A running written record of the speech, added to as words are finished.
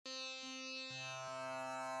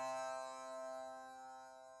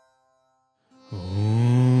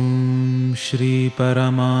Om Shri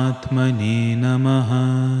Paramatmane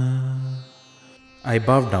Namaha. I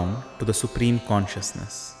bow down to the Supreme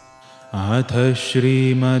Consciousness. Atha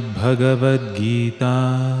Shrimad Bhagavad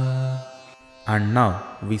Gita. And now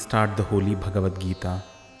we start the Holy Bhagavad Gita.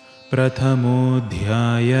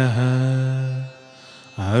 Prathamodhyayaha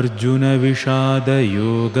Arjuna Vishada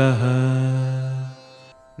Yogaha.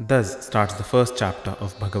 Thus starts the first chapter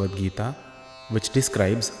of Bhagavad Gita, which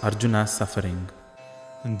describes Arjuna's suffering.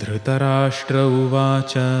 Dhritarashtra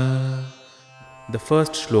Uvacha. The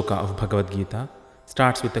first shloka of Bhagavad Gita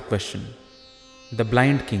starts with a question. The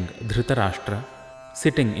blind king Dhritarashtra,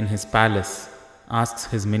 sitting in his palace, asks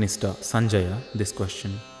his minister Sanjaya this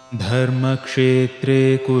question.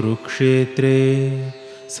 Dharmakshetre Kurukshetre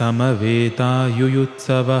Samaveta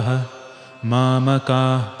Yuyutsavaha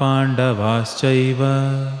Mamakah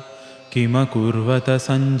Pandavaschaiva Kimakurvata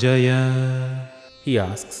Sanjaya. He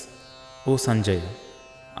asks, O Sanjaya,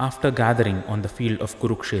 after gathering on the field of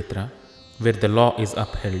Kurukshetra, where the law is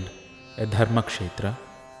upheld, a Dharmakshetra,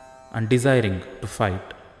 and desiring to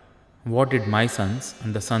fight, what did my sons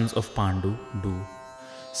and the sons of Pandu do?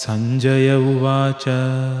 Sanjaya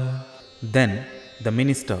Uvacha. Then the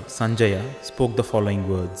minister Sanjaya spoke the following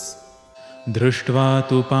words. Drishtva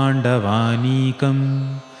tu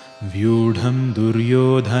Pandavanikam Vyudham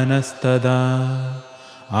Duryodhanastada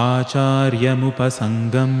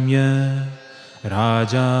Acharyamupasangamya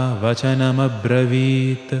Raja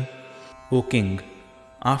Vachanamabravit. O king,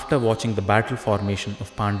 after watching the battle formation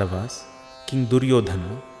of Pandavas, King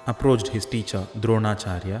Duryodhana approached his teacher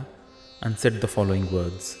Dronacharya and said the following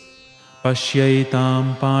words.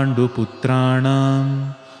 Pashyaitam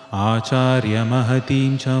Panduputranam Acharya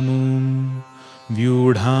Mahatim Chamum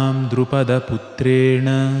Vyudham Drupada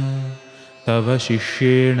Putrena Tava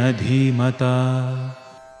Shishyena Dhimata.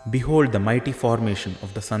 Behold the mighty formation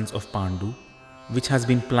of the sons of Pandu, which has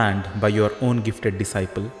been planned by your own gifted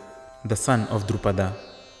disciple, the son of Drupada.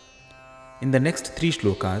 In the next 3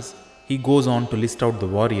 shlokas, he goes on to list out the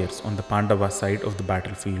warriors on the Pandava side of the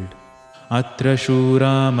battlefield. Atra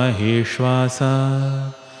Shura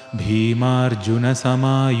Maheshwasa Bhimarjuna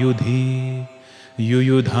Samayudhi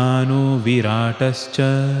Yuyudhano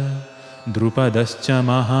Viratascha Drupadascha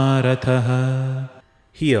Maharathaha.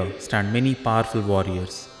 Here stand many powerful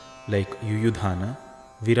warriors like Yuyudhana,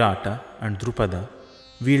 Virata and Drupada,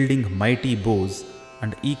 wielding mighty bows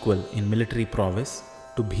and equal in military prowess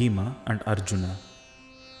to Bhima and Arjuna.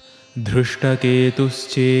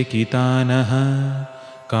 Drishtaketusche Kitanaha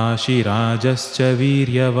Kashirajascha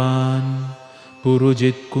Viryavan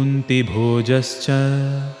Purujit Kunti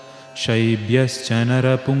Bhojascha Shaibhyascha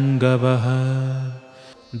Narapungavaha.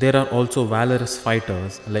 There are also valorous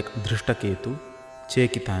fighters like Drishtaketu,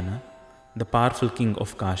 Chekitana, the powerful king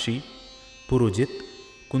of Kashi, Purujit,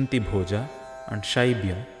 Kunti Bhoja and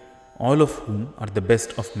Shaibhya, all of whom are the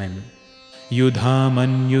best of men.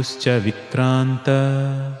 Yudhamanyuscha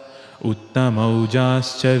Vikranta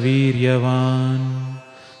Uttamaujascha Viryavan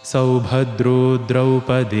Saubhadro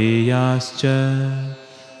Draupadeyascha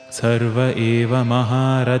Sarva Eva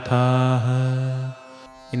Maharathaha.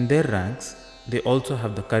 In their ranks, they also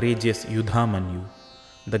have the courageous Yudhamanyu,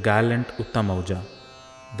 the gallant Uttamauja,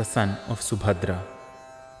 the son of Subhadra.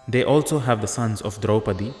 They also have the sons of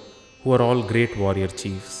Draupadi, who are all great warrior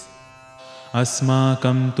chiefs.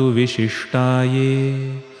 Asmakam tu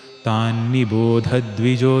Vishishtaye Tan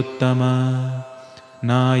Nibodhadvijottama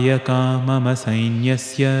Nayaka Mama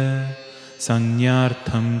Sainyasya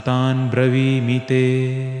Sanyartham Tan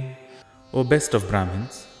Bravimite. O best of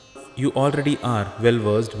Brahmins, you already are well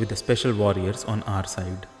versed with the special warriors on our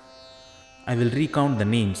side. I will recount the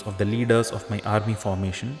names of the leaders of my army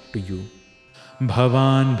formation to you.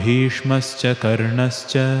 Bhavan Bhishmascha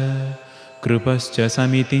Karnascha Krupascha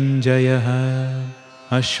Samitinjayaha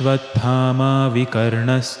Ashwathama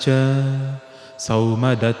Vikarnascha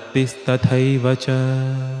Saumadattistathaivacha.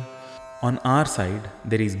 On our side,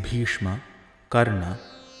 there is Bhishma, Karna,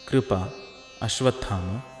 Kripa,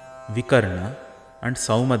 Ashwathama, Vikarna, and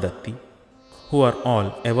Saumadatti, who are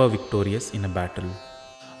all ever victorious in a battle.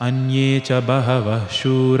 Anye cha Bahavah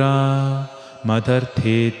Shura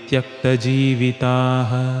Madharthe Tyakta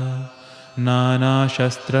Jivitaha Nana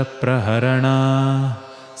Shastra Praharana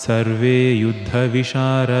Sarve Yuddha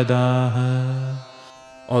Visharadaha.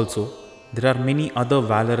 Also, there are many other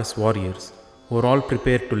valorous warriors who are all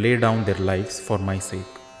prepared to lay down their lives for my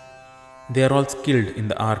sake. They are all skilled in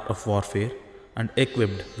the art of warfare and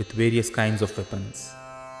equipped with various kinds of weapons.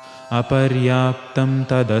 Aparyaptam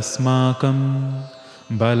tadasmakam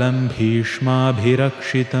Balam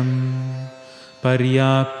Bhishmabhirakshitam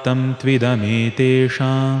Paryaptam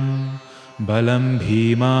tvidametesham balam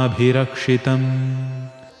bhimabhirakshitam.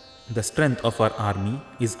 The strength of our army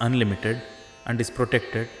is unlimited and is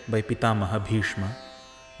protected by Pitamaha Bhishma,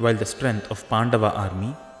 while the strength of Pandava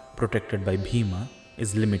army, protected by Bhima,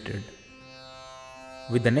 is limited.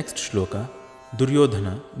 With the next shloka,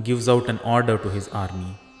 Duryodhana gives out an order to his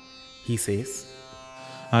army. He says,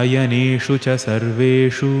 Ayaneshu cha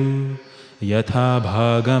sarveshu yatha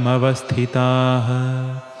bhagam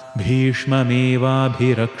avasthitaah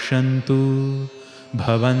bhishmamevabhirakshantu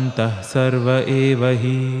bhavantah sarva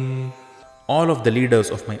evahi. all of the leaders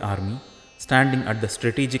of my army, standing at the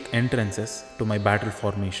strategic entrances to my battle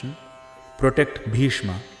formation, protect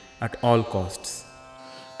Bhishma at all costs.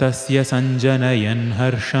 Tasya sanjanayan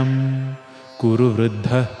harsham kuru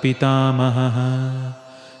vruddhah pitamahah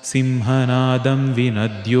simhanadam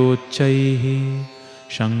vinadyochaihi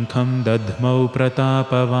shankham dadhmau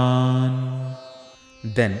pratapavan.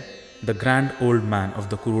 Then the grand old man of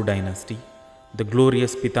the Kuru dynasty, the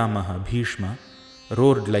glorious Pitamaha Bhishma,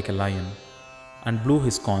 roared like a lion and blew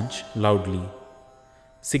his conch loudly,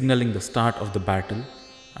 signaling the start of the battle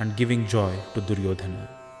and giving joy to Duryodhana.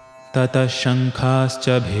 Tata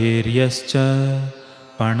shankhascha bheryascha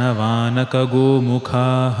panavanaka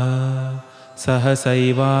gomukhaha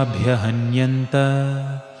sahasaivabhyahanyanta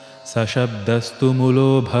sashabdastu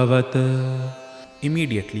mulo bhavat.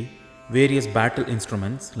 Immediately, various battle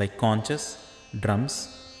instruments like conches, drums,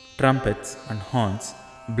 trumpets, and horns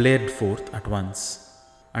blared forth at once,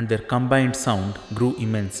 and their combined sound grew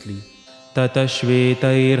immensely. Tata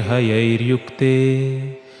shvetairyukte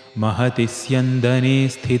mahati syandane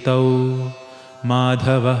sthitau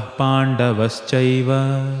madhavah pandavaschaiva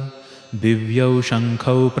divyau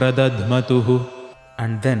shankhau pradadmatuhu.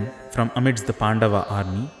 And then, from amidst the Pandava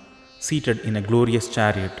army, seated in a glorious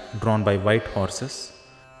chariot drawn by white horses,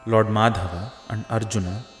 Lord Madhava and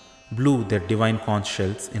Arjuna blew their divine conch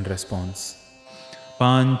shells in response.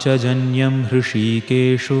 Panchajanyam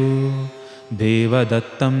hrishikeshu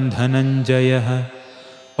devadattam dhananjayah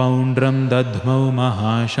paundram dadhmau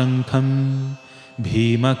mahashankham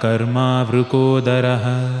bhimakarma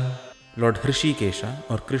vrukodarah. Lord Hrishikesha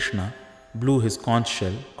or Krishna blew his conch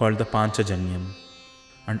shell called the Panchajanyam,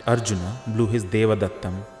 and Arjuna blew his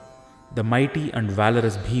Devadattam. The mighty and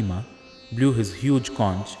valorous Bhima blew his huge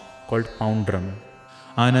conch called Poundram.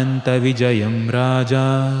 Ananta vijayam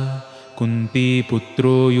raja kunti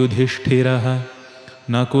putro yudhishthirah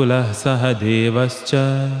nakulah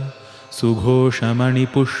sahadevascha sughoshamani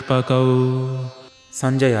pushpakau.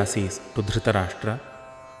 Sanjaya says to Dhritarashtra,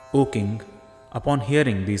 O king, upon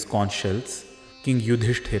hearing these conch shells, King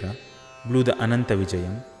Yudhishthira blew the Ananta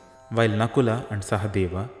Vijayam, while Nakula and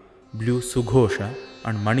Sahadeva blew Sughosha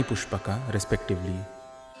and Manipushpaka respectively.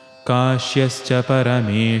 Kashyascha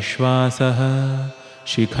parameshvasah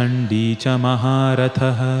shikhandi cha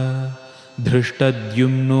maharathah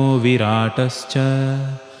dhrishtadyumno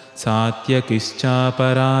viratascha satyakischa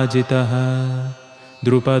parajitah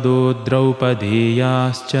drupado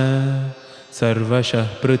draupadeyascha sarvashah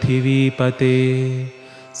prithivipate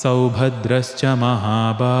saubhadrascha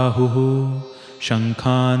mahabahuh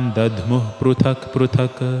shankhan dadmuh pruthak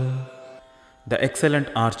pruthak. The excellent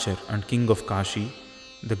archer and king of Kashi,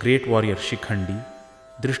 the great warrior Shikhandi,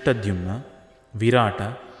 Drishtadyumna,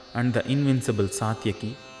 Virata, and the invincible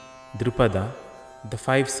Satyaki, Drupada, the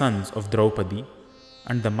 5 sons of Draupadi,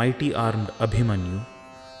 and the mighty armed Abhimanyu,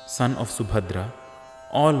 son of Subhadra,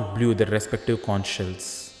 all blew their respective conch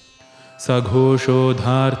shells.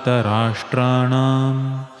 Saghoshodharta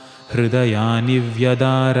rashtranam hridayani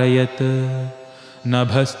vyadarayat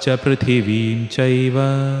nabhascha prithivim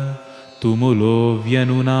chaiva tumulo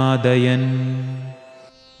vyanunadayan.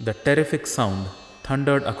 The terrific sound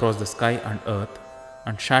thundered across the sky and earth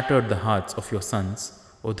and shattered the hearts of your sons,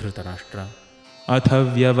 O Dhritarashtra. Atha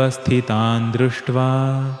vyavasthitan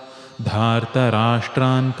drishtva dharta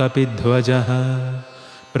rashtran kapidhvajah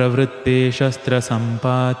pravritte shastra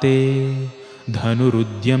sampate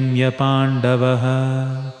dhanurudyamya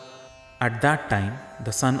pandavah. At that time,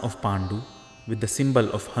 the son of Pandu, with the symbol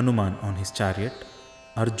of Hanuman on his chariot,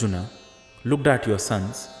 Arjuna, looked at your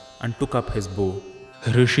sons and took up his bow.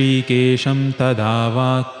 Hrishikesham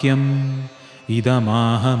tadavakyam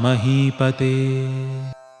idamaha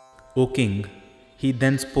mahipate. O king, he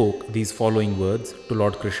then spoke these following words to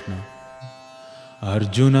Lord Krishna.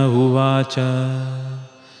 Arjuna uvacha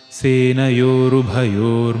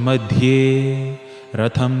senayorubhayor madhye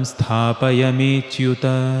ratham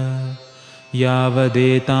sthapayamechyuta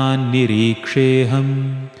yavadetan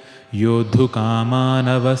niriksheham yodhukaman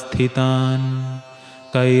avasthitan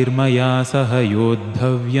kairmaya saha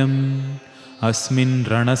yodhavyam asmin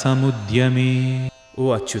ranasamudyame.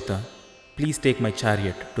 O Achyuta, Please take my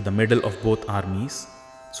chariot to the middle of both armies,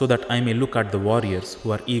 so that I may look at the warriors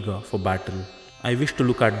who are eager for battle. I wish to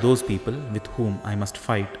look at those people with whom I must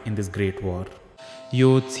fight in this great war.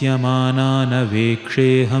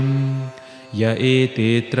 योत्स्यमानानवेक्षेऽहं य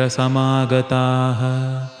एतेऽत्र समागताः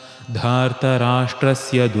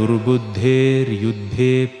धार्तराष्ट्रस्य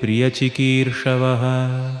दुर्बुद्धेर्युद्धे प्रियचिकीर्षवः.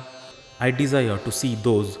 I desire to see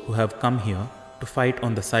those who have come here to fight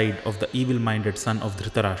on the side of the evil-minded son of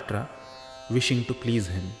Dhritarashtra, wishing to please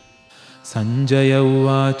him. Sanjaya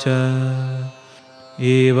उवाच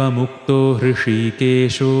एवमुक्तो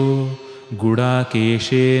हृषीकेशो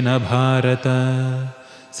गुडाकेशेन भारत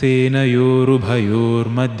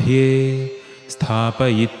सेनयोरुभयोर्मध्ये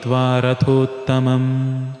स्थापयित्वा रथोत्तमम्.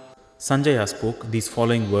 Sanjaya spoke these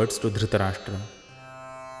following words to Dhritarashtra.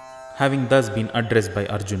 Having thus been addressed by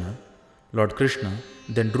Arjuna, Lord Krishna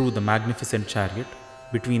then drew the magnificent chariot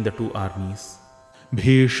between the two armies.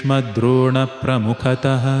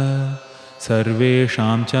 भीष्मद्रोणप्रमुखतः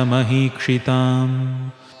सर्वेषां च महीक्षिताम्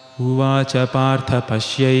उवाच पार्थ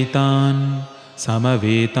पश्यैतान्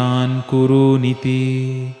समवेतान् कुरूनिति.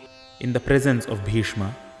 In the presence of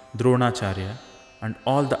Bhishma, Dronacharya and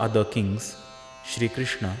all the other kings, Shri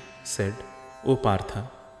Krishna said, O Partha,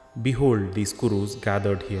 behold these Kurus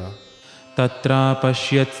gathered here.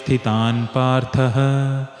 तत्रापश्यत् स्थितान् पार्थः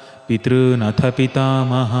पितॄनथ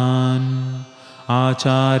पितामहान्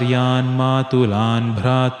आचार्यान् मातुलान्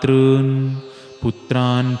भ्रातॄन्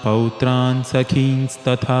पुत्रान् पौत्रान्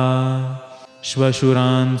सखींस्तथा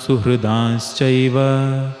श्वशुरान् सुहृदांश्चैव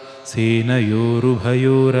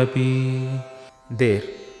सेनयोरुभयोरपि. There,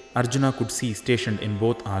 Arjuna could see stationed in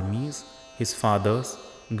both armies his fathers,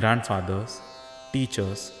 grandfathers,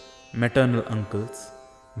 teachers, maternal uncles,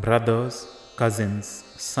 brothers, cousins,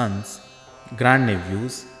 sons,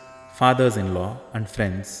 grandnephews, fathers-in-law and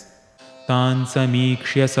friends. तान्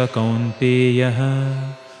समीक्ष्य स कौन्तेयः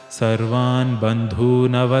सर्वान्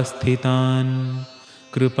बन्धूनवस्थितान्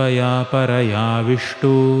कृपया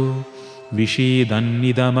परयाविष्टो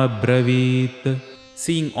विषीदन्निदमब्रवीत्.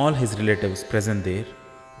 Seeing all his relatives present there,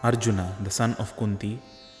 Arjuna, the son of Kunti,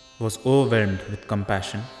 was overwhelmed with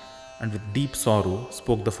compassion and with deep sorrow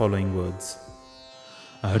spoke the following words.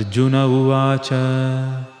 Arjuna उवाच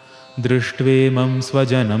दृष्ट्वेमं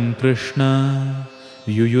स्वजनं कृष्ण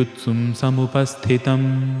युयुत्सुं समुपस्थितं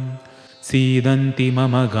सीदन्ति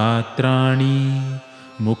मम गात्राणि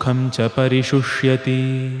मुखं च परिशुष्यति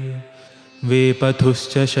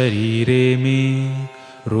वेपथुश्च शरीरे मे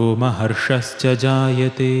रोमहर्षश्च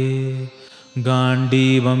जायते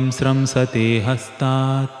गाण्डीवं स्रंसते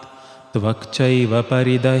हस्तात् त्वक्चैव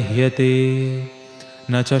परिदह्यते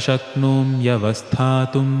न च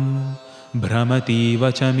शक्नोम्यवस्थातुं भ्रमतीव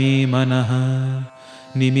च मे मनः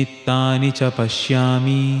निमित्तानि च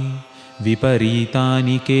पश्यामि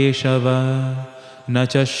विपरीतानि केशव न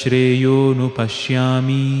च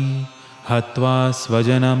श्रेयोनुपश्यामि हत्वा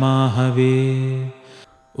स्वजनमाहवे.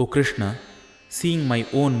 O Krishna, seeing my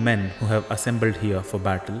own men who have assembled here for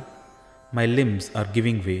battle, my limbs are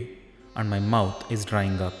giving way and my mouth is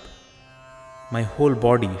drying up. My whole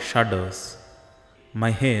body shudders.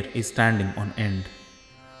 My hair is standing on end.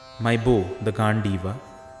 My bow, the Gandiva,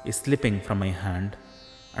 is slipping from my hand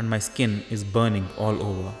and my skin is burning all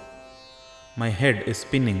over. My head is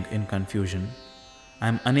spinning in confusion. I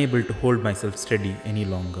am unable to hold myself steady any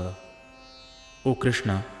longer. O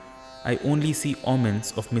Krishna, I only see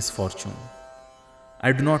omens of misfortune.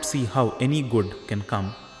 I do not see how any good can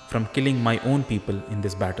come from killing my own people in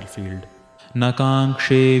this battlefield. न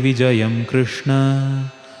काङ्क्षे विजयं कृष्ण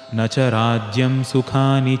न च राज्यं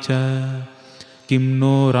सुखानि च किं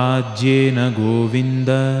नो राज्येन गोविन्द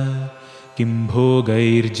किं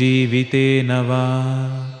भोगैर्जीवितेन वा.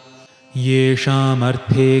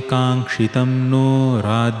 येषामर्थे काङ्क्षितं नो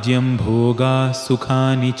राज्यं भोगाः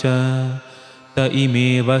सुखानि च त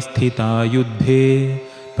इमेव स्थिता युद्धे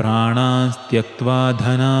प्राणांस्त्यक्त्वा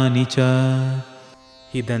धनानि च.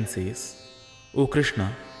 He then says, O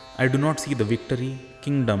Krishna, I do not see the victory,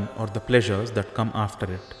 kingdom or the pleasures that come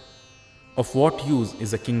after it. Of what use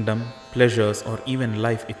is a kingdom, pleasures or even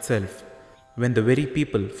life itself when the very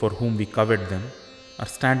people for whom we covet them are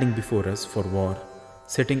standing before us for war,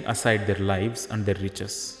 setting aside their lives and their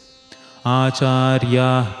riches.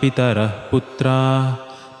 आचार्याः पितरः पुत्राः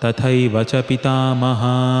तथैव च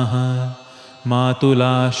पितामहाः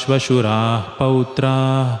मातुलाः श्वशुराः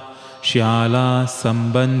पौत्राः श्यालाः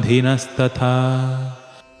सम्बन्धिनस्तथा.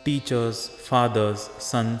 Teachers, fathers,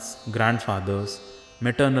 sons, grandfathers,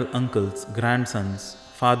 maternal uncles, grandsons,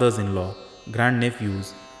 fathers-in-law,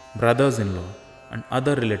 grandnephews, brothers-in-law and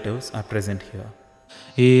other relatives are present here.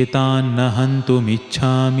 एतान्न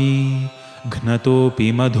हन्तुमिच्छामि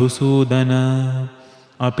घ्नतोऽपि Madhusudan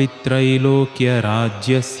अपि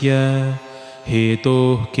त्रैलोक्यराज्यस्य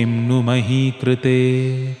हेतोः किं नु मही कृते.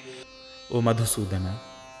 O Madhusudana,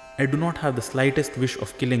 I do not have the slightest wish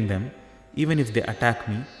of killing them, even if they attack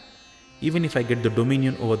me, even if I get the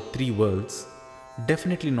dominion over 3 worlds,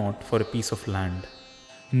 definitely not for a piece of land.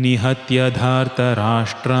 निहत्य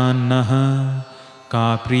धार्तराष्ट्रान्नः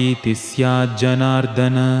का प्रीतिः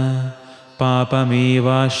स्याज्जनार्दन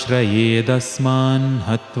पापमेवाश्रयेदस्मान्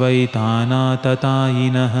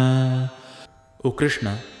हत्वैतानाततायिनः. O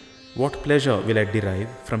Krishna, what pleasure will I derive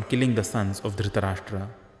from killing the sons of Dhritarashtra?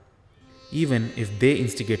 Even if they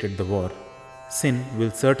instigated the war, sin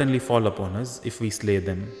will certainly fall upon us if we slay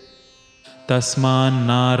them.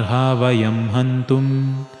 तस्मान्नार्हा वयं हन्तुं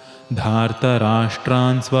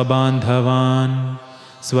धार्तराष्ट्रान् स्वबान्धवान्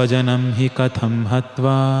स्वजनं हि कथं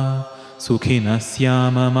हत्वा सुखिनः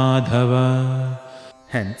स्याम Madhava.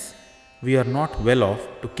 Hence, we are not well off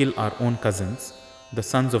to kill our own cousins, the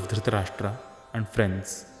sons of Dhritarashtra and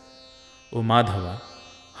friends. O Madhava,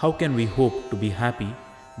 how can we hope to be happy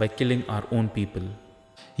by killing our own people?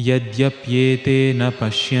 यद्यप्येते न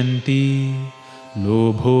पश्यन्ति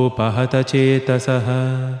लोभोपहतचेतसः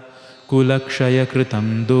कुलक्षयकृतं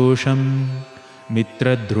दोषं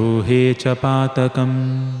मित्रद्रोहे च पातकम्.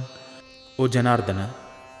 O Janardana,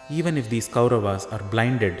 even if these Kauravas are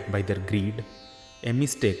blinded by their greed, a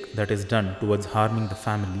mistake that is done towards harming the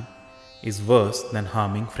family is worse than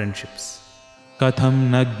harming friendships. कथं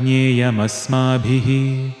न ज्ञेयमस्माभिः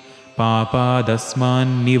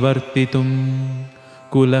पापादस्मान्निवर्तितुं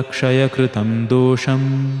कुलक्षयकृतं दोषं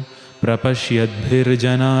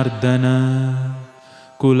प्रपश्यद्भिर्जनार्दन.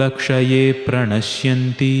 कुलक्षये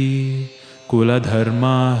प्रणश्यन्ति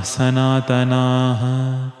कुलधर्माः सनातनाः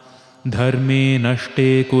धर्मे नष्टे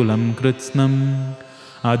कुलं कृत्स्नम्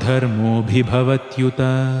अधर्मोऽभिभवत्युत.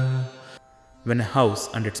 When a house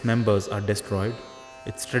and its members are destroyed,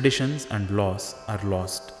 its traditions and laws are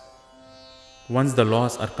lost. Once the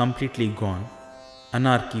laws are completely gone,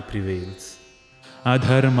 anarchy prevails.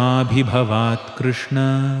 अधर्माभिभवात् कृष्ण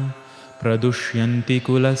प्रदुष्यन्ति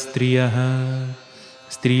कुलस्त्रियः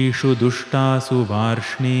स्त्रीषु दुष्टासु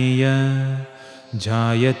वार्ष्णेय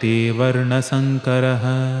जायते वर्णसङ्करः.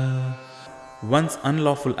 Once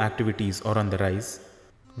unlawful activities are on the rise,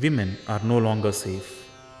 women are no longer safe.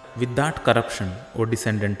 With that corruption, O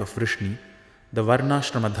descendant of Vrishni, the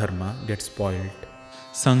Varnashrama dharma gets spoiled.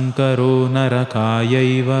 सङ्करो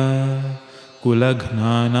नरकायैव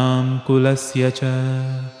कुलघ्नानां कुलस्य च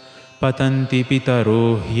पतन्ति पितरो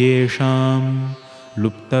ह्येषां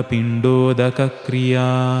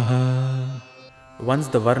लुप्तपिण्डोदकक्रियाः. Once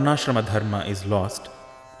the Varnashrama dharma is lost,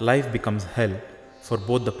 life becomes hell for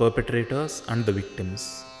both the perpetrators and the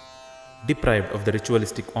victims. Deprived of the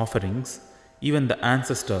ritualistic offerings, even the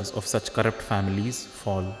ancestors of such corrupt families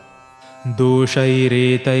fall.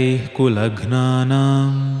 दोषैरेतैः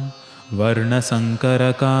कुलघ्नानां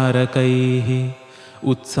वर्णसङ्करकारकैः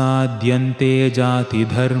उत्साद्यन्ते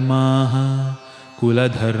जातिधर्माः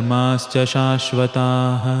कुलधर्माश्च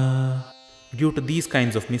शाश्वताः. Due to these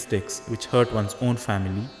kinds of mistakes which hurt one's own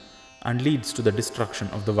family and leads to the destruction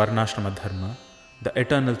of the Varnashrama dharma, the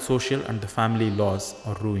eternal social and the family laws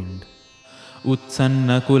are ruined.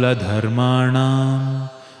 उत्सन्नकुलधर्माणां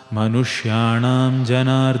मनुष्याणां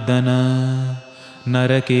जनार्दन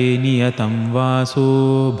नरके नियतं वासो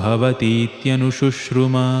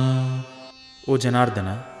भवतीत्यनुशुश्रुमा. O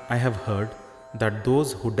Janardana, I have heard that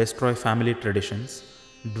those who destroy family traditions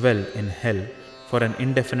dwell in hell for an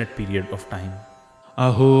indefinite period of time.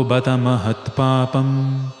 अहो बत महत्पापं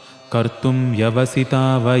कर्तुं व्यवसिता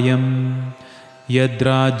वयं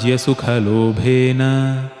यद्राज्यसुखलोभेन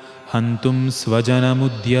हन्तुं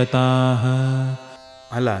स्वजनमुद्यताः.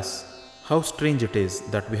 Alas, how strange it is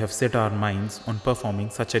that we have set our minds on performing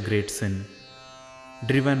such a great sin.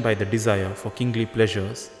 Driven by the desire for kingly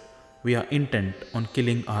pleasures, we are intent on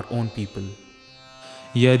killing our own people.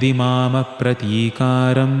 यदि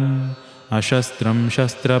मामप्रतीकारम् अशस्त्रं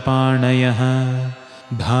शस्त्रपाणयः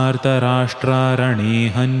धार्तराष्ट्रारणे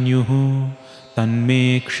हन्युः तन्मे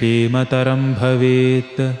क्षेमतरं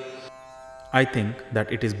भवेत्. I think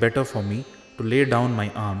that it is better for me to lay down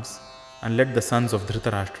my arms and let the sons of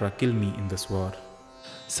Dhritarashtra kill me in this war.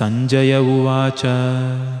 Sanjaya उवाच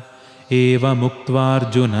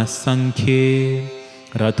एवमुक्त्वार्जुनः सङ्ख्ये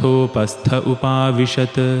रथोपस्थ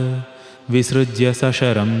उपाविशत् विसृज्य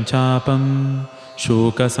सशरं चापं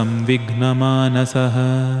शोकसंविघ्नमानसः.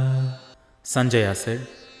 Sanjaya said,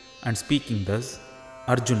 and speaking thus,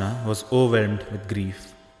 Arjuna was overwhelmed with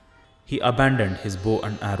grief. He abandoned his bow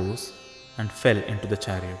and arrows and fell into the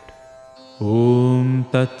chariot. ॐ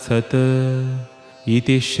तत्सत्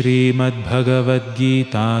इति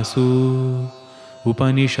श्रीमद्भगवद्गीतासु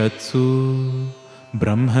उपनिषत्सु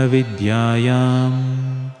ब्रह्मविद्यायां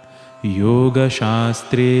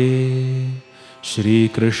योगशास्त्रे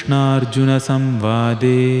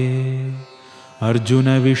श्रीकृष्णार्जुनसंवादे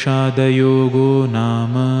अर्जुनविषादयोगो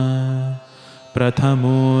नाम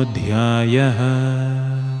प्रथमोऽध्यायः.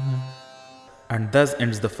 And thus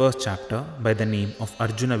ends the first chapter by the name of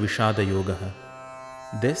Arjuna Vishada Yoga.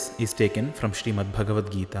 This is taken from Srimad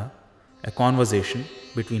Bhagavad Gita, a conversation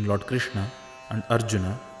between Lord Krishna and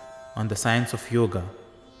Arjuna on the science of yoga,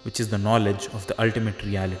 which is the knowledge of the ultimate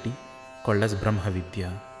reality called as Brahma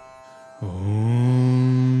Vidya.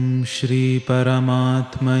 Om Shri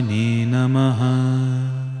Paramatmane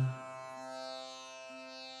Namaha.